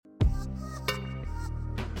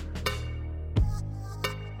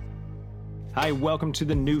Hi, welcome to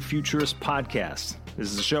the New Futurist Podcast.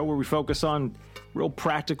 This is a show where we focus on real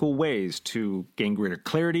practical ways to gain greater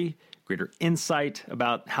clarity, greater insight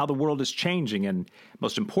about how the world is changing, and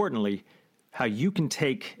most importantly, how you can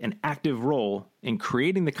take an active role in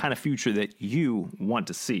creating the kind of future that you want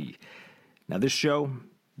to see. Now,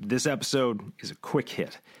 this episode is a quick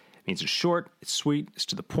hit. It means it's short, it's sweet, it's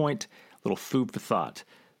to the point, a little food for thought.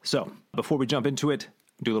 So, before we jump into it,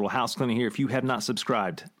 do a little house cleaning here. If you have not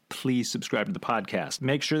subscribed, please subscribe to the podcast.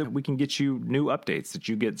 Make sure that we can get you new updates, that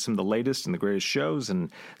you get some of the latest and the greatest shows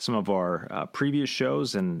and some of our previous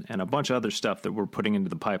shows and a bunch of other stuff that we're putting into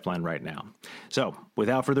the pipeline right now. So,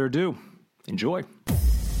 without further ado, enjoy.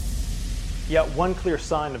 Yeah, one clear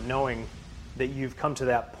sign of knowing that you've come to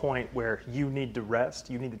that point where you need to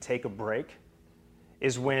rest, you need to take a break,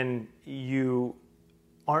 is when you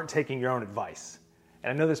aren't taking your own advice.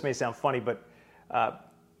 And I know this may sound funny, but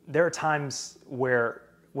there are times where,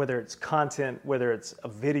 whether it's content, whether it's a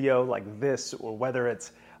video like this, or whether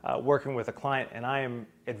it's working with a client, and I am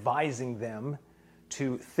advising them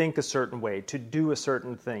to think a certain way, to do a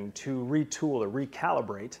certain thing, to retool or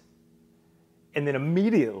recalibrate, and then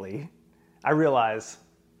immediately I realize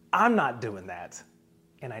I'm not doing that,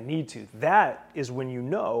 and I need to. That is when you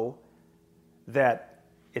know that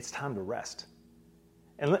it's time to rest.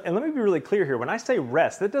 And let me be really clear here. When I say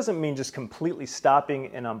rest, that doesn't mean just completely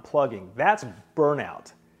stopping and unplugging. That's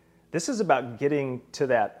burnout. This is about getting to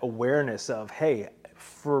that awareness of, hey,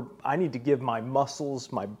 I need to give my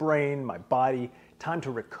muscles, my brain, my body time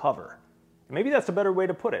to recover. And maybe that's a better way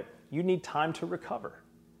to put it. You need time to recover.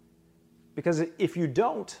 Because if you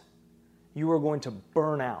don't, you are going to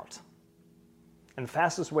burn out. And the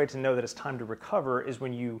fastest way to know that it's time to recover is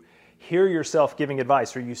when you hear yourself giving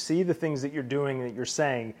advice, or you see the things that you're doing, that you're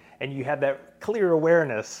saying, and you have that clear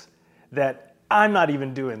awareness that I'm not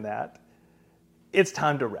even doing that. It's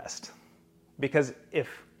time to rest. Because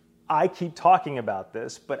if I keep talking about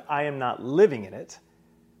this, but I am not living in it,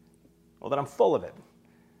 well, then I'm full of it.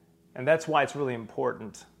 And that's why it's really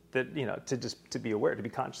important that, to be aware, to be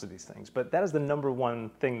conscious of these things. But that is the number one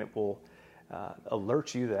thing that will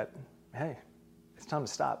alert you that, hey, it's time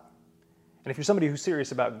to stop. And if you're somebody who's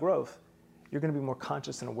serious about growth, you're going to be more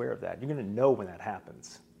conscious and aware of that. You're going to know when that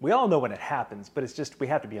happens. We all know when it happens, but it's just we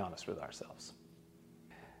have to be honest with ourselves.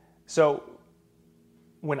 So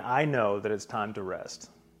when I know that it's time to rest,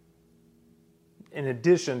 in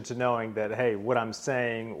addition to knowing that, hey, what I'm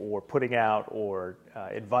saying or putting out or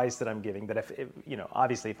advice that I'm giving, that if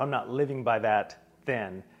obviously if I'm not living by that,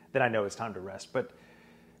 then I know it's time to rest. But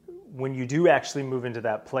when you do actually move into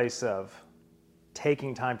that place of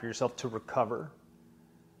taking time for yourself to recover,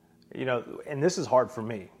 and this is hard for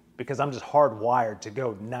me because I'm just hardwired to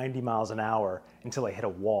go 90 miles an hour until I hit a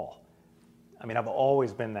wall. I mean, I've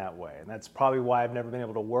always been that way, and that's probably why I've never been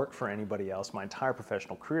able to work for anybody else my entire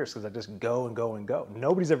professional career, because I just go and go and go.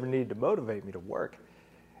 Nobody's ever needed to motivate me to work.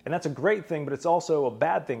 And that's a great thing, but it's also a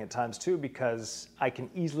bad thing at times too, because I can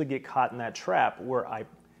easily get caught in that trap where I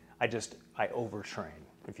overtrain,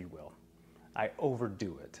 if you will. I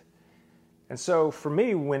overdo it. And so for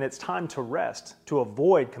me, when it's time to rest, to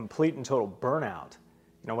avoid complete and total burnout,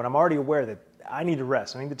 when I'm already aware that I need to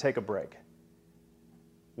rest, I need to take a break,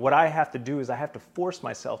 what I have to do is I have to force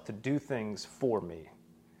myself to do things for me.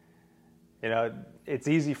 It's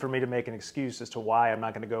easy for me to make an excuse as to why I'm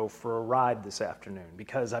not going to go for a ride this afternoon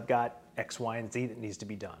because I've got X, Y, and Z that needs to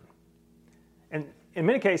be done. And in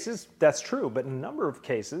many cases, that's true, but in a number of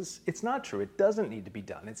cases, it's not true. It doesn't need to be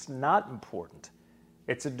done. It's not important.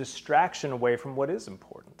 It's a distraction away from what is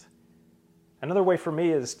important. Another way for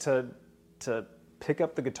me is to pick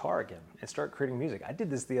up the guitar again and start creating music. I did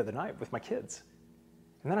this the other night with my kids.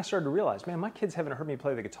 And then I started to realize, man, my kids haven't heard me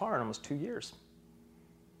play the guitar in almost 2 years.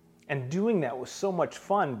 And doing that was so much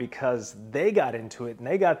fun because they got into it and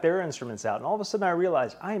they got their instruments out. And all of a sudden I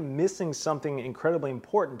realized I'm missing something incredibly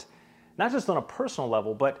important, not just on a personal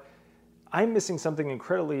level, but I'm missing something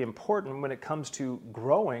incredibly important when it comes to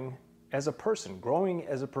growing as a person, growing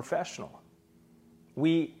as a professional.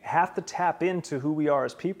 We have to tap into who we are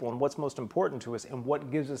as people and what's most important to us and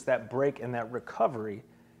what gives us that break and that recovery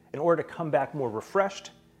in order to come back more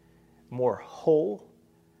refreshed, more whole,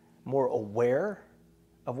 more aware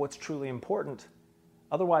of what's truly important.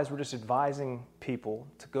 Otherwise, we're just advising people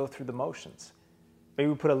to go through the motions. Maybe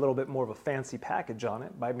we put a little bit more of a fancy package on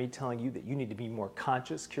it by me telling you that you need to be more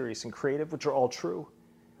conscious, curious, and creative, which are all true.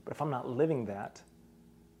 But if I'm not living that,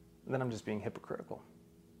 then I'm just being hypocritical.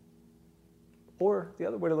 Or the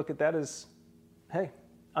other way to look at that is, hey,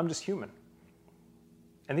 I'm just human.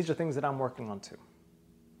 And these are things that I'm working on too.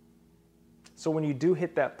 So when you do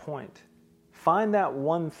hit that point, find that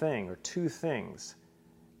one thing or two things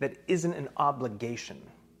that isn't an obligation.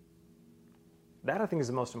 That I think is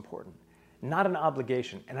the most important. Not an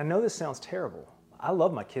obligation. And I know this sounds terrible. I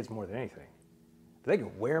love my kids more than anything. They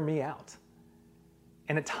can wear me out.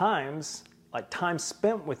 And at times, like time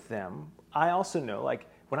spent with them, I also know, like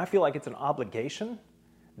when I feel like it's an obligation,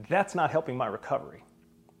 that's not helping my recovery.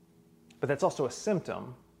 But that's also a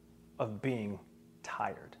symptom of being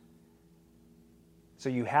tired. So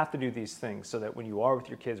you have to do these things so that when you are with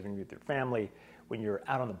your kids, when you're with your family, when you're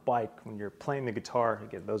out on the bike, when you're playing the guitar,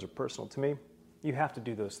 again, those are personal to me, you have to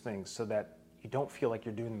do those things so that you don't feel like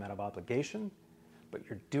you're doing them out of obligation, but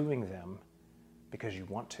you're doing them because you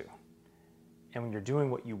want to. And when you're doing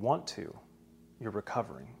what you want to, you're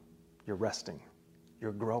recovering, you're resting,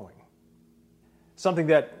 you're growing. Something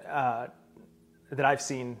that I've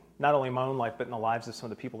seen, not only in my own life, but in the lives of some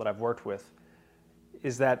of the people that I've worked with,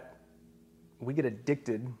 is that we get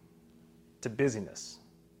addicted to busyness.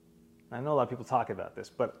 I know a lot of people talk about this,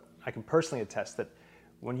 but I can personally attest that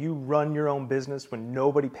when you run your own business, when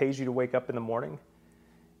nobody pays you to wake up in the morning,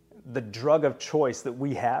 the drug of choice that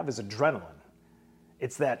we have is adrenaline.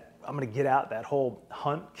 It's that I'm going to get out, that whole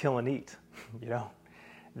hunt, kill, and eat.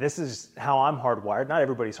 This is how I'm hardwired. Not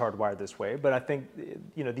everybody's hardwired this way, but I think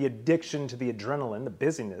the addiction to the adrenaline, the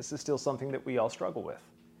busyness, is still something that we all struggle with.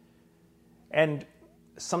 And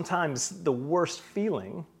sometimes the worst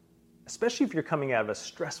feeling, especially if you're coming out of a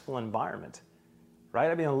stressful environment, right?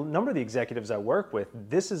 I mean, a number of the executives I work with,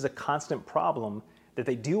 this is a constant problem that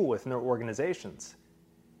they deal with in their organizations,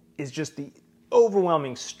 is just the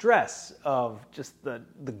overwhelming stress of just the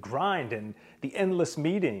grind and the endless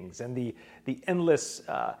meetings and the endless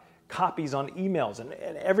copies on emails and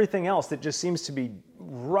everything else that just seems to be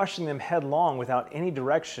rushing them headlong without any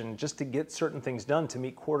direction just to get certain things done to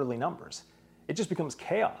meet quarterly numbers. It just becomes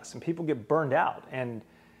chaos and people get burned out and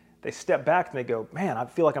they step back and they go, man, I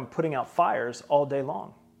feel like I'm putting out fires all day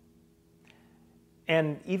long.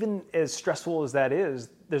 And even as stressful as that is,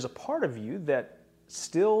 there's a part of you that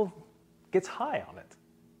still gets high on it.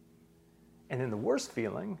 And then the worst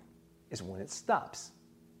feeling is when it stops.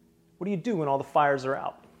 What do you do when all the fires are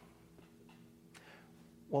out?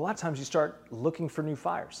 Well, a lot of times you start looking for new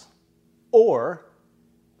fires. Or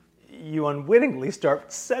you unwittingly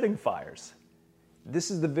start setting fires. This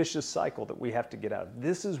is the vicious cycle that we have to get out of.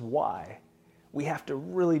 This is why we have to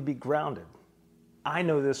really be grounded. I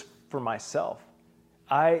know this for myself.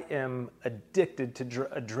 I am addicted to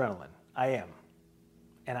adrenaline. I am.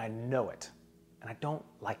 And I know it. And I don't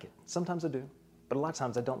like it. Sometimes I do, but a lot of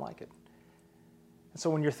times I don't like it. And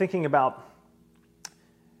so when you're thinking about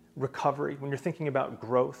recovery, when you're thinking about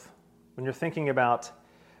growth, when you're thinking about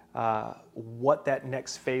what that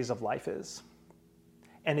next phase of life is,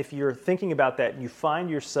 and if you're thinking about that and you find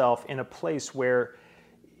yourself in a place where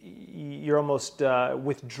you're almost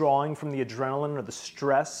withdrawing from the adrenaline or the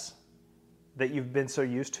stress that you've been so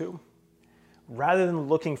used to, rather than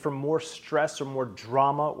looking for more stress or more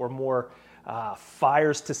drama or more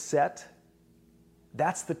fires to set,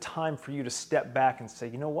 that's the time for you to step back and say,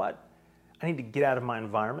 you know what? I need to get out of my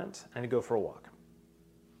environment. I need to go for a walk.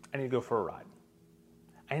 I need to go for a ride.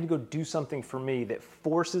 I need to go do something for me that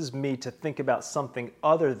forces me to think about something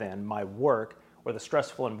other than my work or the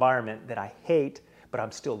stressful environment that I hate, but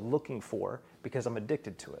I'm still looking for because I'm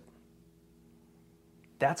addicted to it.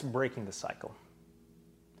 That's breaking the cycle.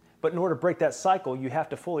 But in order to break that cycle, you have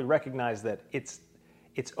to fully recognize that it's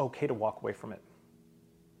okay to walk away from it.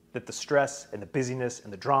 That the stress and the busyness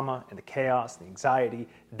and the drama and the chaos and the anxiety,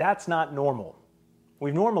 that's not normal.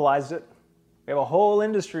 We've normalized it. We have a whole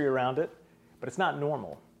industry around it, but it's not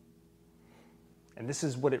normal. And this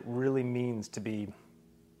is what it really means to be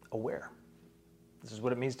aware. This is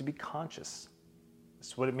what it means to be conscious. This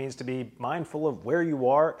is what it means to be mindful of where you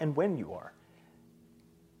are and when you are.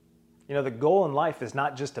 The goal in life is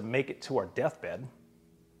not just to make it to our deathbed.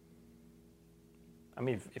 I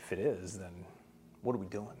mean, if it is, then what are we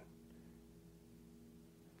doing?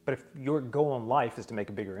 But if your goal in life is to make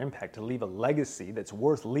a bigger impact, to leave a legacy that's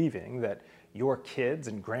worth leaving, that your kids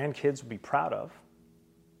and grandkids will be proud of,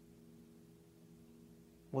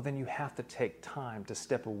 well, then you have to take time to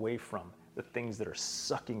step away from the things that are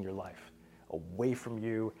sucking your life, away from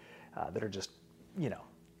you, that are just,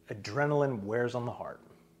 adrenaline wears on the heart.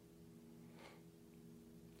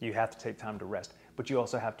 You have to take time to rest, but you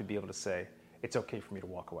also have to be able to say, it's okay for me to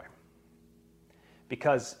walk away.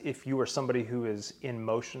 Because if you are somebody who is in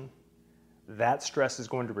motion, that stress is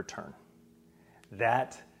going to return.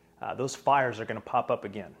 Those fires are going to pop up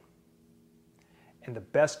again. And the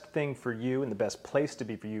best thing for you and the best place to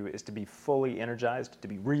be for you is to be fully energized, to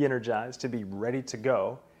be re-energized, to be ready to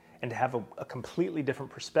go, and to have a completely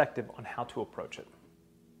different perspective on how to approach it.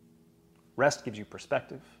 Rest gives you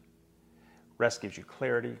perspective. Rest gives you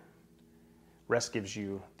clarity. Rest gives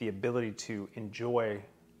you the ability to enjoy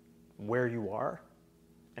where you are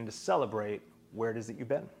and to celebrate where it is that you've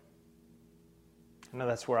been. I know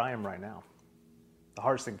that's where I am right now. The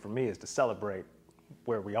hardest thing for me is to celebrate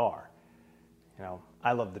where we are. You know,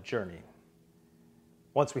 I love the journey.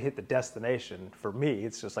 Once we hit the destination, for me,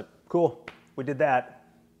 it's just like, cool, we did that.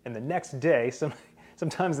 And the next day,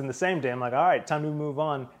 sometimes in the same day, I'm like, all right, time to move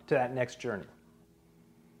on to that next journey.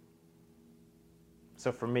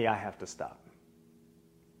 So for me, I have to stop.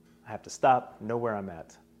 I have to stop, know where I'm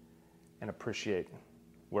at, and appreciate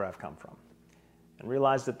where I've come from. And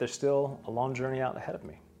realize that there's still a long journey out ahead of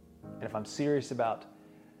me. And if I'm serious about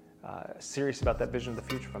that vision of the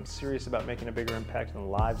future, if I'm serious about making a bigger impact on the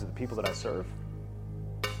lives of the people that I serve,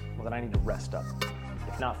 well, then I need to rest up.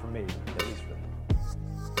 If not for me, at least for them.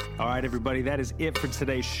 All right, everybody, that is it for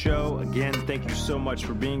today's show. Again, thank you so much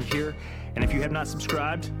for being here. And if you have not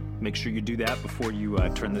subscribed, make sure you do that before you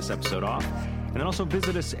turn this episode off. And then also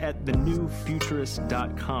visit us at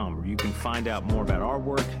thenewfuturist.com, where you can find out more about our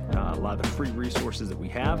work, a lot of the free resources that we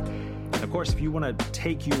have. And of course, if you want to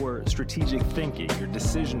take your strategic thinking, your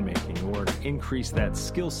decision making, or increase that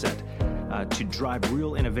skill set to drive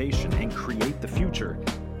real innovation and create the future,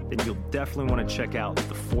 then you'll definitely want to check out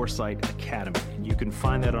the Foresight Academy. And you can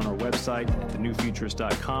find that on our website at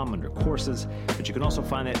thenewfuturist.com under courses, but you can also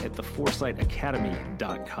find that at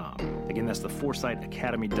theforesightacademy.com. Again, that's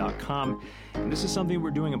theforesightacademy.com. And this is something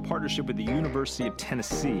we're doing in partnership with the University of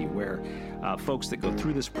Tennessee, where folks that go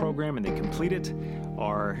through this program and they complete it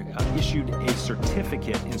are issued a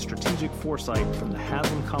certificate in strategic foresight from the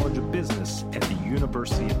Haslam College of Business at the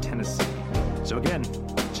University of Tennessee. So again,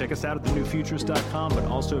 check us out at thenewfuturist.com, but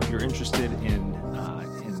also if you're interested in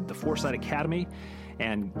the Foresight Academy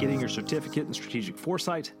and getting your certificate in strategic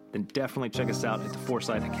foresight, then definitely check us out at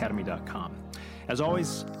theforesightacademy.com. As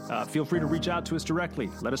always, feel free to reach out to us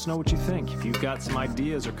directly. Let us know what you think. If you've got some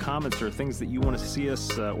ideas or comments or things that you want to see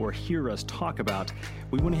us or hear us talk about,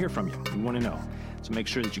 we want to hear from you. We want to know. So make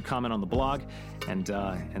sure that you comment on the blog and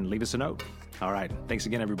leave us a note. All right. Thanks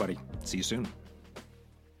again, everybody. See you soon.